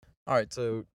All right,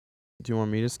 so do you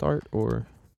want me to start or?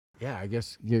 Yeah, I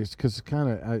guess because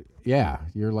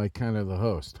you're like kind of the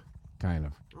host, kind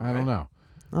of. I don't know.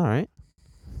 All right,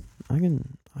 I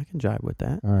can jive with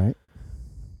that. All right.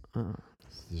 Uh,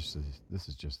 This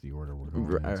is just the order we're going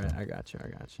all in. right, I got you.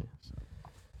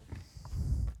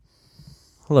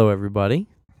 Hello, everybody.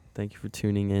 Thank you for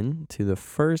tuning in to the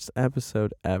first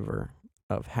episode ever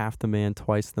of Half the Man,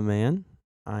 Twice the Man.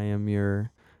 I am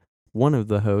one of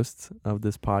the hosts of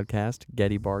this podcast,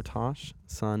 Geddy Bartosch,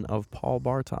 son of Paul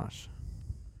Bartosch.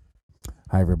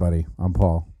 Hi, everybody. I'm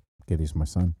Paul. Geddy's my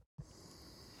son.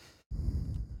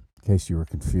 In case you were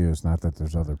confused, not that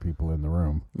there's other people in the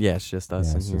room. Yeah, it's just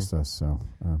us in it's here. just us. So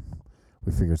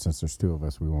we figured since there's two of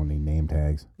us, we won't need name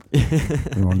tags.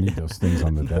 We won't need those things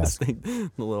on the desk. The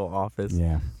little office.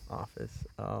 Yeah. Office.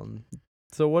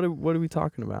 So what are we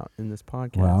talking about in this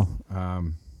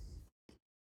podcast?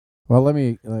 Well, let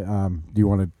me. Do you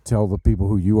want to tell the people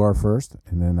who you are first,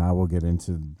 and then I will get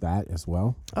into that as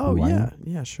well? Oh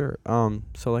yeah, sure.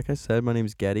 So like I said, my name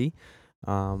is Geddy.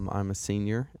 I'm a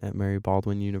senior at Mary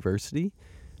Baldwin University,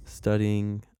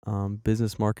 studying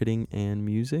business marketing and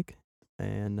music,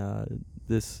 and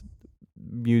this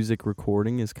music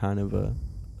recording is kind of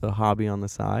a hobby on the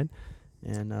side,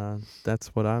 and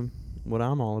that's what I'm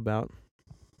all about.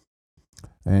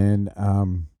 And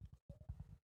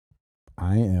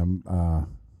I am.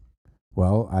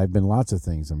 Well, I've been lots of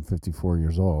things. I'm 54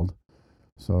 years old,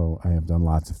 so I have done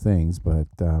lots of things. But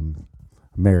I'm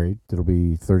married. It'll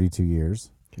be 32 years.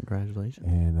 Congratulations.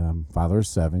 And father of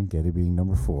 7, Geddy being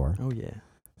number 4. Oh yeah.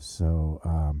 So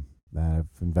I've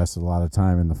invested a lot of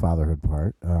time in the fatherhood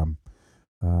part. I'm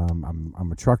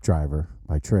a truck driver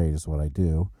by trade, is what I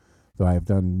do. Though I have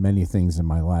done many things in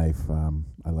my life.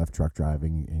 I left truck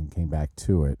driving and came back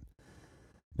to it.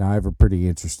 Now I have a pretty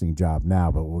interesting job now,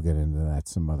 but we'll get into that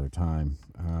some other time.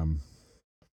 I'm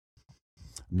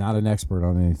not an expert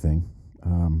on anything.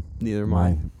 Neither am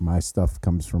I. My stuff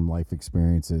comes from life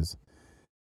experiences,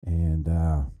 and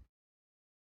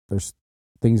there's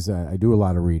things that I do a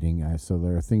lot of reading. So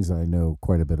there are things that I know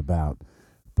quite a bit about.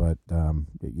 But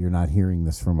you're not hearing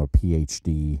this from a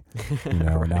PhD,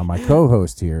 Right. Now my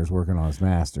co-host here is working on his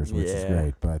master's, which is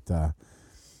great. But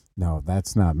no,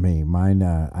 that's not me. Mine,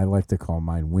 I like to call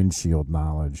mine windshield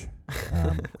knowledge,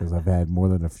 because I've had more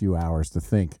than a few hours to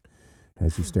think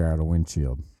as you stare out a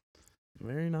windshield.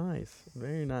 Very nice,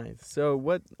 very nice. So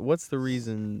what's the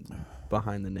reason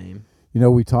behind the name?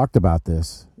 We talked about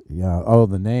this. Yeah. Oh,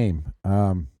 the name.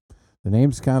 The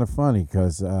name's kind of funny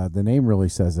because the name really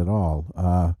says it all.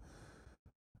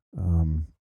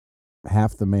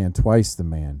 Half the man, twice the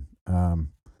man.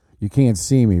 You can't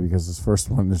see me because this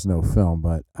first one, there's no film,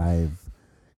 but I've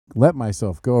let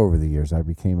myself go over the years. I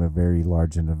became a very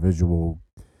large individual,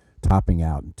 topping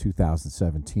out in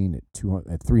 2017 at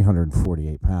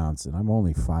 348 pounds, and I'm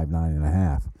only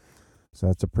 5'9.5", so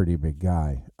that's a pretty big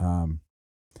guy.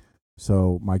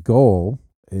 So my goal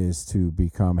is to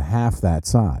become half that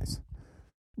size.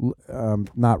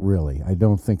 Not really. I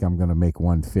don't think I'm going to make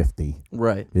 150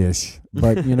 right ish,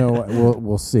 but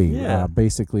we'll see. Yeah.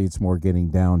 Basically, it's more getting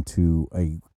down to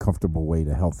a comfortable weight,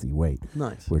 a healthy weight.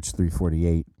 Nice. Which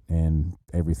 348 and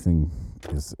everything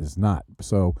is not.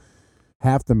 So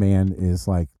half the man is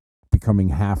like becoming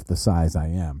half the size I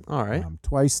am. All right.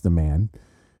 Twice the man.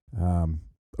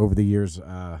 Over the years,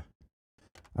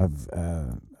 I've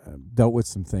dealt with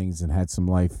some things and had some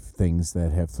life things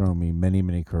that have thrown me many,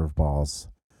 many curveballs.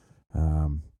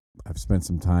 I've spent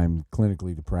some time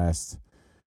clinically depressed,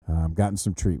 gotten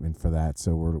some treatment for that,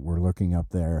 so we're looking up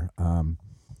there.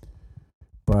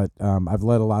 But I've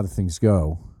let a lot of things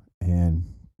go,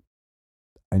 and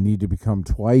I need to become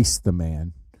twice the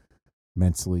man,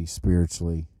 mentally,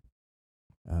 spiritually,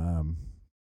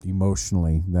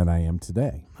 emotionally, than I am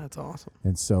today. That's awesome.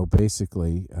 And so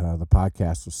basically, the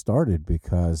podcast was started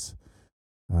because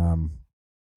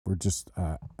we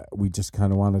just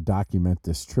kind of want to document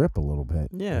this trip a little bit.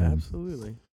 Yeah,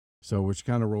 absolutely. So, which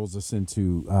kind of rolls us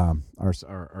into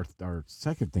our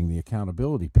second thing, the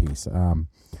accountability piece.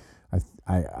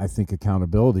 I think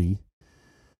accountability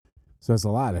says a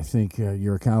lot. I think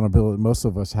your accountability. Most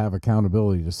of us have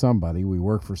accountability to somebody. We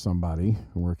work for somebody.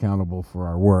 We're accountable for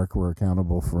our work. We're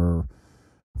accountable for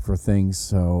things.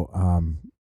 So,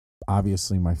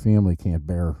 obviously, my family can't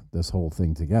bear this whole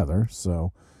thing together.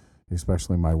 So,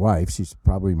 especially my wife, she's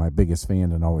probably my biggest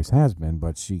fan and always has been,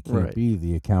 but she can't be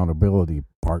the accountability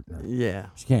partner. Yeah.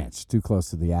 She can't. She's too close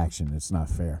to the action. It's not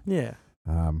fair. Yeah.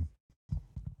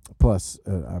 Plus,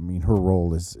 her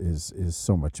role is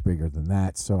so much bigger than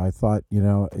that. So I thought,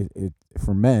 it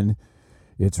for men,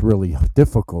 it's really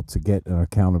difficult to get an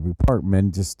accountability partner.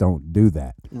 Men just don't do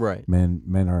that. Right. Men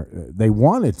are they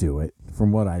want to do it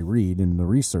from what I read in the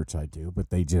research I do, but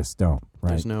they just don't. Right?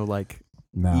 There's no like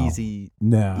No. easy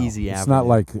It's avenue. not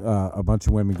like a bunch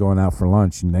of women going out for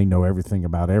lunch and they know everything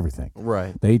about everything.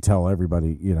 Right. They tell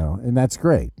everybody, and that's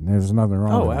great. There's nothing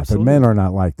wrong with that. Absolutely. But men are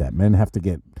not like that. Men have to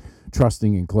get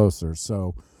trusting and closer.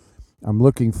 So I'm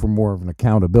looking for more of an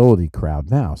accountability crowd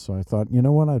now. So I thought, you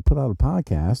know what? I'd put out a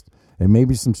podcast and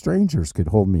maybe some strangers could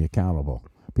hold me accountable.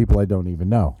 People I don't even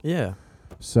know. Yeah.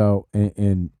 So,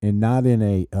 and not in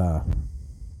a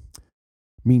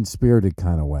mean-spirited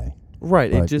kind of way.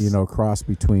 Right. But, It just cross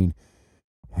between,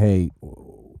 hey,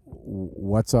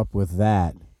 what's up with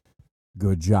that?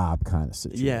 Good job kind of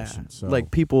situation. yeah, So,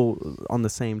 like people on the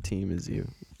same team as you,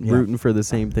 Yeah. rooting for the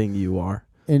same thing you are.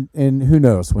 and who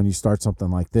knows, when you start something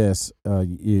like this,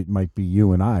 it might be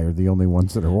you and I are the only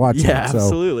ones that are watching. Yeah, So,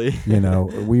 absolutely.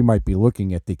 we might be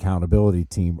looking at the accountability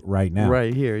team right now.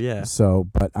 Right here, yeah. So,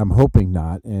 but I'm hoping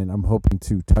not, and I'm hoping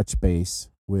to touch base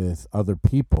with other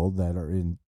people that are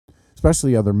in,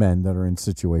 especially other men that are in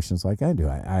situations like I do.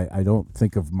 I don't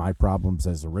think of my problems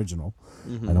as original.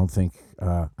 Mhm. I don't think.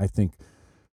 I think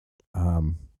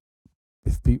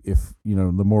if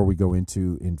the more we go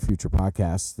into in future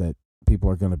podcasts, that people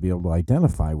are going to be able to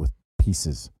identify with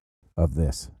pieces of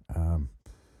this.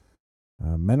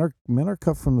 Men are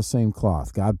cut from the same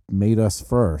cloth. God made us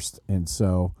first, and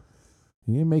so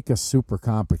He didn't make us super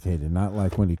complicated. Not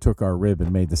like when He took our rib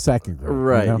and made the second rib.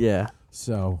 Right, yeah.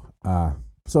 So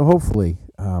hopefully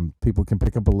people can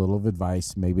pick up a little of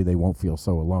advice. Maybe they won't feel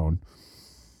so alone.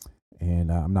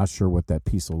 And I'm not sure what that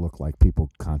piece will look like.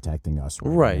 People contacting us.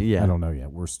 Right, now. yeah. I don't know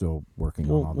yet. We're still working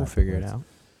on all that. We'll figure it out.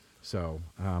 So,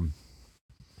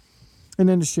 and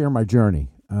then to share my journey.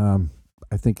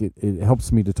 I think it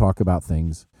helps me to talk about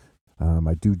things.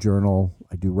 I do journal.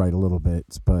 I do write a little bit,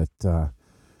 but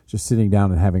just sitting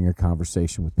down and having a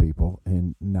conversation with people.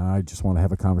 And now I just want to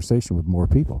have a conversation with more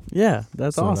people. Yeah,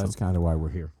 that's So awesome. that's kind of why we're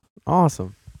here.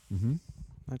 Awesome. Mm-hmm.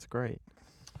 That's great.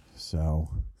 So,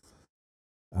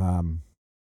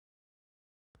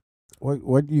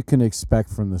 what you can expect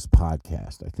from this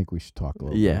podcast? I think we should talk a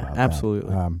little bit about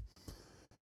absolutely. that.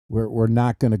 We're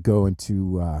not going to go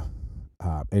into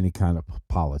any kind of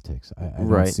politics. I don't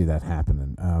Right. see that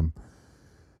happening.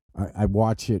 I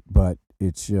watch it, but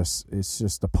it's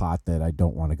just a pot that I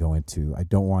don't want to go into. I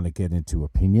don't want to get into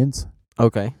opinions.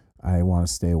 Okay. I want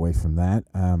to stay away from that.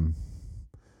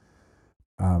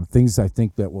 Things I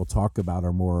think that we'll talk about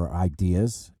are more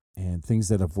ideas and things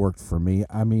that have worked for me.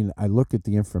 I mean, I look at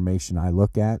the information I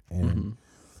look at, and Mhm.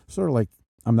 sort of like,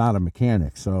 I'm not a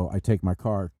mechanic, so I take my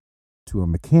car to a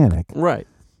mechanic, Right.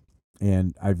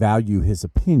 and I value his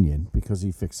opinion because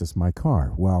he fixes my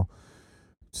car. Well,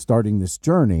 starting this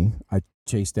journey, I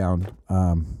chased down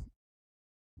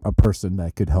a person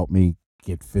that could help me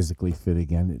get physically fit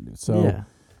again. So yeah.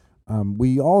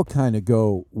 we all kind of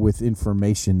go with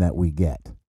information that we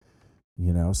get,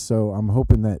 so I'm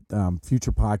hoping that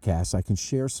future podcasts, I can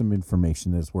share some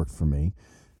information that has worked for me.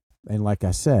 And like I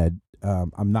said,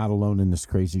 I'm not alone in this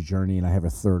crazy journey, and I have a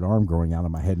third arm growing out of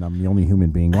my head, and I'm the only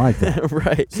human being like that.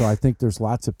 Right. So I think there's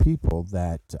lots of people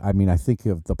that, I think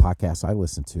of the podcasts I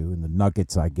listen to and the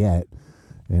nuggets I get,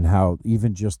 and how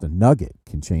even just a nugget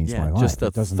can change my life. Just a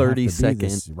It doesn't have to be 30-second.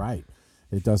 this- right.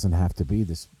 It doesn't have to be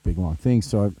this big, long thing.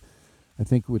 So I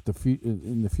think with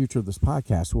in the future of this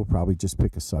podcast, we'll probably just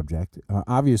pick a subject.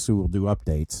 Obviously, we'll do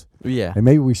updates. Yeah. And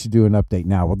maybe we should do an update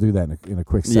now. We'll do that in a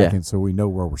quick Yeah. second so we know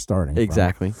where we're starting from.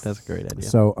 Exactly. That's a great idea.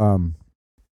 So,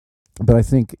 but I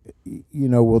think,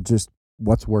 we'll just,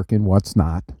 what's working, what's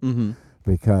not, Mm-hmm.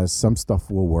 because some stuff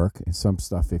will work, and some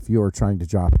stuff, if you're trying to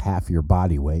drop half your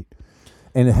body weight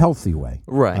in a healthy way.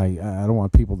 Right. I don't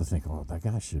want people to think, oh, that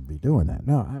guy should be doing that.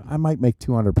 No, I might make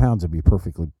 200 pounds and be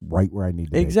perfectly right where I need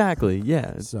to be. Exactly.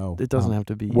 Yeah. So It doesn't have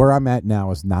to be. where I'm at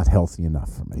now is not healthy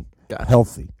enough for me. Gotcha.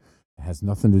 Healthy. It has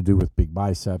nothing to do with big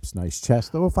biceps, nice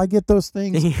chest. Though if I get those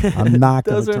things, I'm not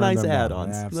going to Those are turn nice them down.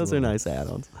 add-ons. Those are Absolutely. nice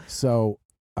add-ons. So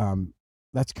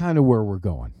that's kind of where we're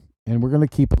going, and we're going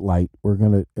to keep it light. We're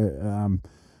going to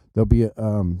there'll be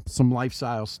some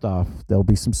lifestyle stuff. There'll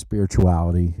be some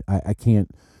spirituality. I can't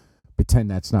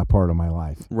pretend that's not part of my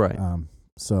life. Right.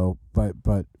 So, but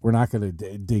we're not going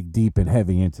to dig deep and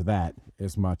heavy into that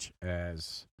as much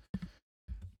as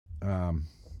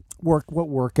what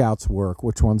workouts work,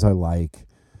 which ones I like,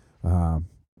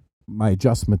 my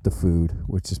adjustment to food,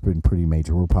 which has been pretty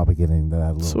major. We'll probably get into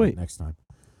that a little bit next time.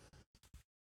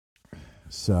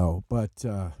 So, but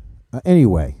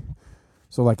anyway,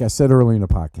 so like I said earlier in the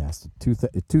podcast,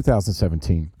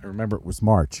 2017, I remember it was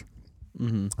March.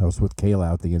 Mm-hmm. I was with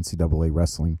Kayla at the NCAA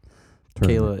wrestling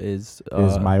Kayla is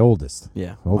my oldest.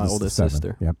 Yeah, my oldest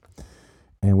sister. Yep.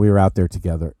 And we were out there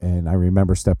together, and I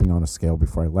remember stepping on a scale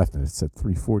before I left, and it said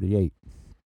 348.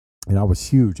 And I was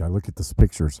huge. I look at those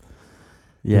pictures.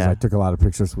 Yeah. I took a lot of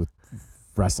pictures with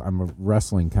I'm a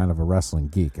kind of a wrestling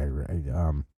geek.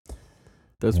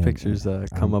 Those pictures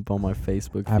come up on my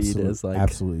Facebook feed as like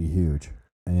absolutely huge.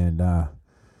 And but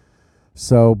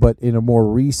in a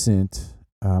more recent,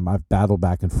 I've battled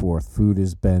back and forth. Food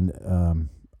has been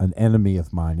an enemy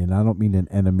of mine, and I don't mean an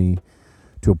enemy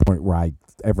to a point where I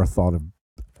ever thought of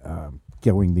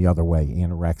going the other way,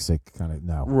 anorexic kind of.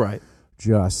 No, right.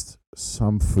 Just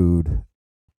some food,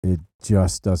 it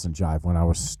just doesn't jive. When I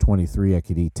was 23, I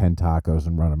could eat 10 tacos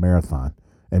and run a marathon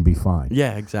and be fine.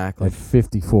 Yeah, exactly. At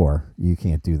 54, you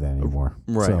can't do that anymore.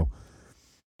 Right. So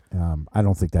I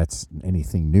don't think that's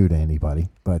anything new to anybody.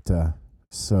 But where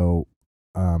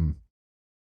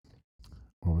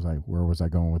was I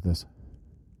going with this?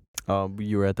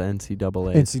 You were at the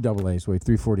NCAA. NCAA's weighed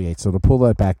 348. So to pull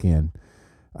that back in,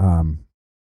 I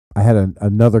had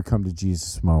another come to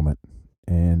Jesus moment,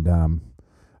 and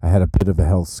I had a bit of a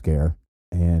health scare,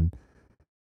 and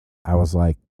I was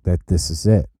like, that this is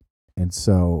it. And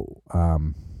so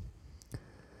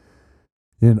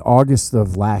in August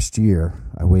of last year,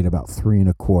 I weighed about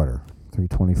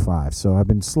 325. So I've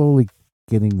been slowly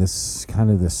getting this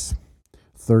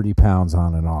 30 pounds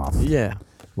on and off. Yeah.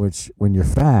 Which, when you're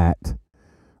fat,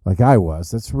 like I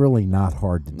was, that's really not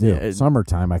hard to do. Yeah,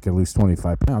 Summertime, I could lose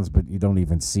 25 pounds, but you don't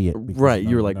even see it. Right.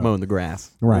 You're like mowing the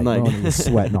grass. Right. Like, you're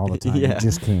sweating all the time. Yeah. You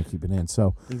just can't keep it in.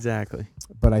 So exactly.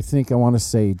 But I think I want to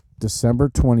say December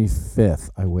 25th,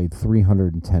 I weighed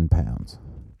 310 pounds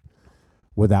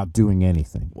without doing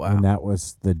anything. Wow. And that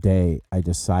was the day I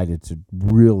decided to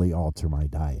really alter my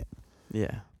diet.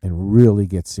 Yeah. And really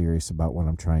get serious about what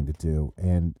I'm trying to do.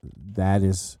 And that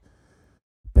has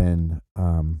been,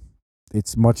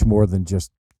 it's much more than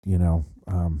just,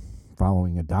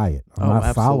 following a diet. I'm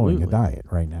not following a diet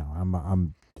right now.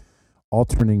 I'm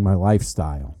altering my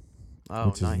lifestyle,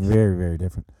 which nice. is very, very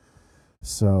different.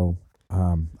 So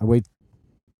I weighed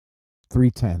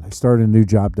 310. I started a new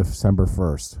job December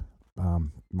 1st.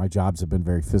 My jobs have been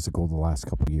very physical the last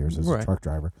couple of years as a truck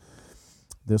driver.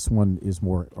 This one is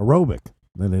more aerobic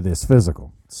than it is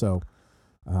physical. So,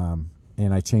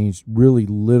 and I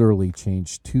literally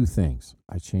changed two things.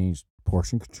 I changed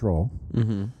portion control,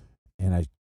 and I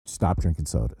stopped drinking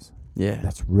sodas. Yeah.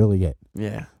 That's really it.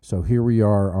 Yeah. So here we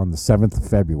are on the 7th of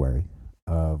February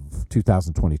of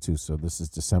 2022. So this is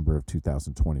December of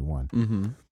 2021. Mm-hmm.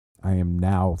 I am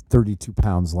now 32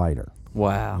 pounds lighter.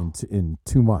 Wow. In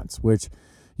 2 months, which,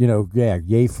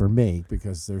 yay for me,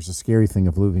 because there's a scary thing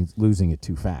of losing it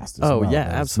too fast. Yeah,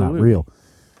 absolutely. It's not real.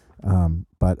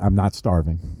 But I'm not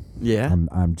starving. Yeah.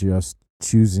 I'm just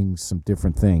choosing some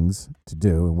different things to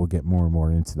do, and we'll get more and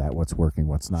more into that. What's working,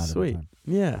 what's not. Sweet.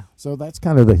 Yeah. So that's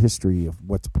kind of the history of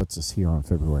what puts us here on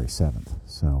February 7th.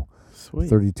 So sweet.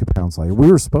 32 pounds lighter.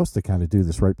 We were supposed to kind of do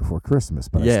this right before Christmas,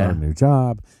 but I started a new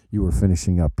job. You were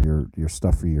finishing up your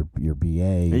stuff for your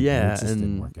BA. Yeah. It just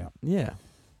didn't work out. Yeah.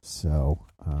 So,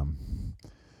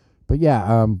 but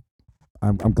yeah,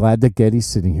 I'm glad that Geddy's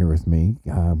sitting here with me.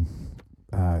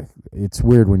 It's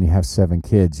weird when you have 7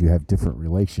 kids, you have different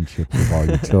relationships with all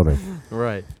your children.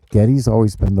 Right. Geddy's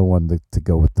always been the one to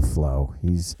go with the flow.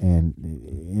 And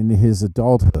in his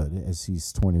adulthood, as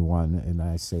he's 21, and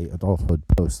I say adulthood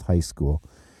post high school,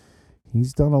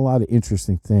 he's done a lot of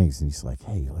interesting things. And he's like,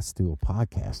 hey, let's do a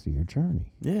podcast of your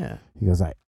journey. Yeah. He goes,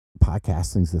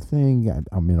 podcasting's the thing.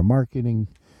 I'm into marketing.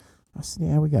 I said,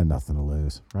 yeah, we got nothing to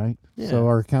lose, right? Yeah. So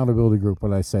our accountability group,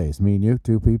 what I say, is me and you,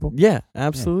 2 people. Yeah,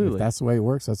 absolutely. Yeah, if that's the way it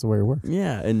works, that's the way it works.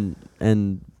 Yeah, and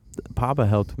Papa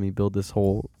helped me build this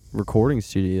whole recording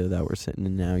studio that we're sitting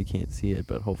in now. You can't see it,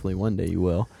 but hopefully one day you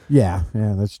will. Yeah,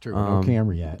 that's true. No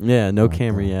camera yet. Yeah, no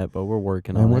camera yet, but we're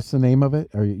working on it. And what's the name of it?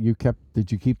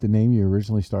 Did you keep the name you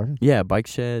originally started? Yeah, Bike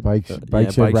Shed. Bike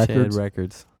Shed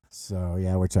Records. So,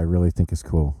 yeah, which I really think is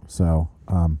cool. So,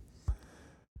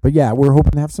 but yeah, we're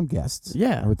hoping to have some guests.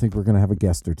 Yeah. I would think we're going to have a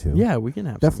guest or 2. Yeah, we can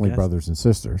have definitely some brothers and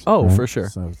sisters. Oh, right? for sure.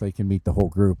 So if they can meet the whole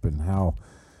group and how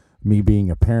me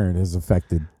being a parent has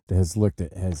been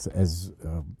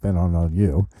on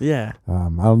you. Yeah. I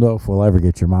don't know if we'll ever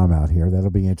get your mom out here. That'll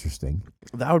be interesting.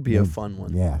 That would be a fun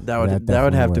one. Yeah. That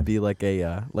would have to be like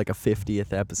a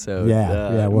 50th episode.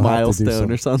 Yeah. We'll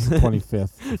milestone or something.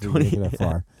 25th. If we get that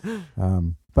far.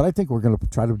 But I think we're going to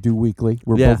try to do weekly.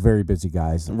 We're both very busy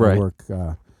guys. Right. We work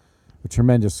a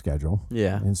tremendous schedule.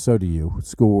 Yeah. And so do you.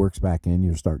 School works back in.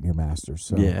 You're starting your master's.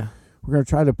 So yeah. we're going to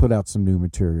try to put out some new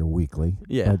material weekly.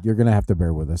 Yeah. But you're going to have to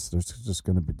bear with us. There's just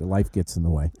going to be, the life gets in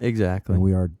the way. Exactly. And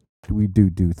we are we do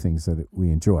things that we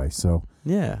enjoy. So,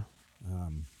 Yeah.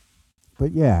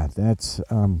 but yeah, that's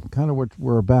kind of what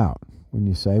we're about. When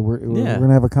you say we're Yeah. going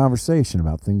to have a conversation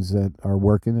about things that are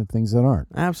working and things that aren't.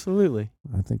 Absolutely.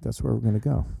 I think that's where we're going to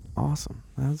go. Awesome.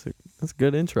 That's a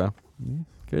good intro. Yeah,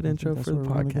 Good intro for the where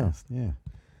we're gonna go. podcast. Yeah.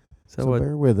 So So what?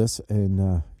 bear with us.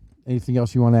 And anything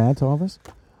else you want to add to all this?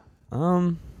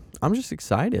 I'm just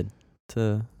excited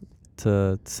to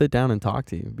sit down and talk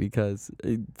to you because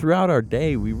throughout our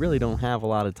day we really don't have a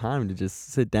lot of time to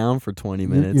just sit down for 20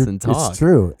 minutes and talk. It's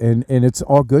true, and it's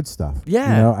all good stuff.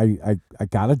 Yeah. You know, I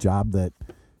got a job that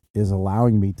is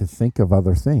allowing me to think of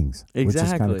other things, which is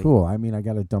kind Exactly. of cool. I mean, I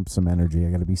got to dump some energy.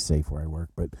 I got to be safe where I work,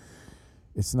 but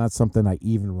it's not something I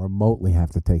even remotely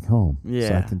have to take home. So I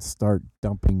Yeah. can start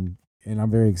dumping, and I'm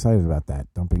very excited about that.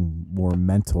 Dumping more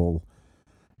mental,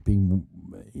 being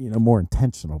more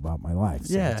intentional about my life.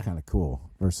 So Yeah. it's kind of cool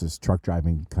versus truck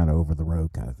driving kind of over the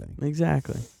road kind of thing.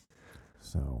 Exactly.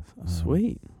 So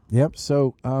Sweet. Yep.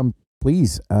 So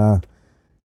please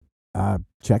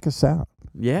check us out.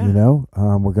 Yeah. You know,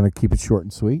 we're going to keep it short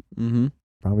and sweet. Mm-hmm.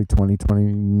 Probably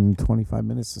 25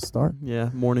 minutes to start. Yeah.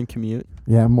 Morning commute.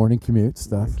 Yeah, morning commute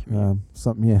stuff. Morning commute.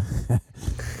 Something, yeah.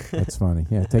 That's funny.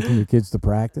 Yeah, taking your kids to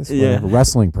practice. Yeah. Whatever,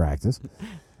 wrestling practice.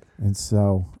 And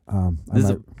so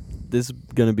This is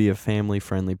gonna be a family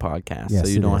friendly podcast, Yes, so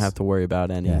you it don't is. have to worry about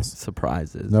any Yes.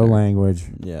 surprises. no or- language.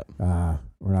 Yep.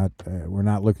 We're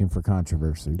not looking for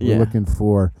controversy. We're Yeah. looking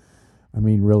for,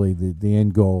 really, the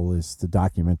end goal is to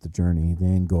document the journey. The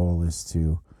end goal is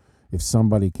to, if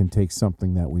somebody can take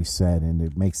something that we said and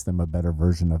it makes them a better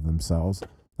version of themselves,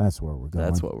 that's where we're going.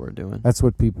 That's what we're doing. That's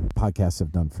what podcasts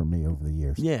have done for me over the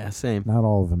years. Yeah. Same. Not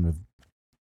all of them have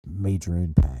major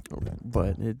impact,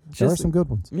 But it there are just some good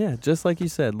ones. yeah, just like you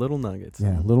said, little nuggets.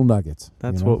 Yeah, little nuggets.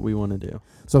 That's what we want to do.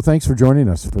 So thanks for joining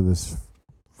us for this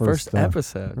First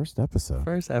episode. First episode.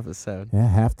 First episode. Yeah,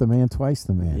 half the man, twice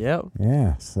the man. Yep.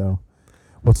 Yeah. So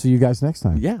we'll see you guys next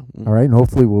time. Yeah. All right, and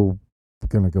hopefully we're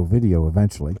gonna go video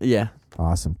eventually. Yeah.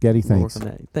 Awesome, Geddy. We'll work Thanks. on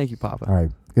that. Thank you, Papa. All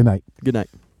right. Good night. Good night.